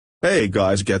Hey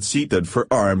guys, get seated for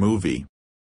our movie.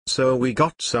 So we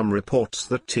got some reports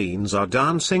that teens are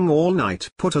dancing all night.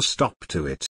 Put a stop to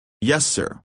it. Yes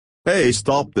sir. Hey,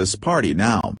 stop this party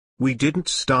now. We didn't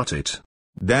start it.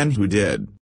 Then who did?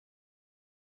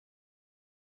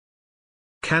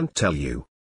 Can't tell you.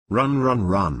 Run, run,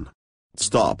 run.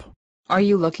 Stop. Are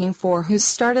you looking for who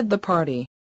started the party?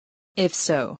 If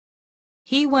so,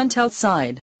 he went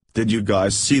outside. Did you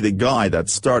guys see the guy that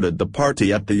started the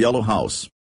party at the Yellow House?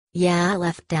 Yeah, I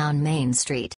left down Main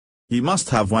Street. He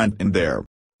must have went in there.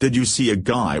 Did you see a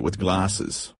guy with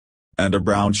glasses? And a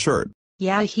brown shirt?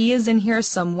 Yeah, he is in here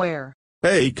somewhere.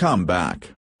 Hey, come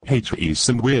back. He's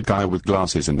some weird guy with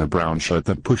glasses and a brown shirt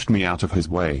that pushed me out of his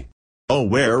way. Oh,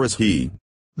 where is he?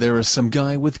 There is some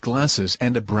guy with glasses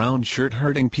and a brown shirt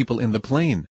hurting people in the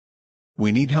plane.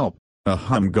 We need help.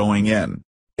 I'm going in.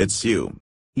 It's you.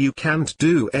 You can't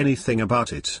do anything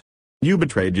about it. You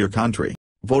betrayed your country.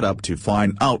 Vote up to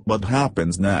find out what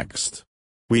happens next.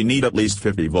 We need at least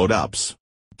 50 vote ups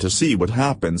to see what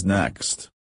happens next.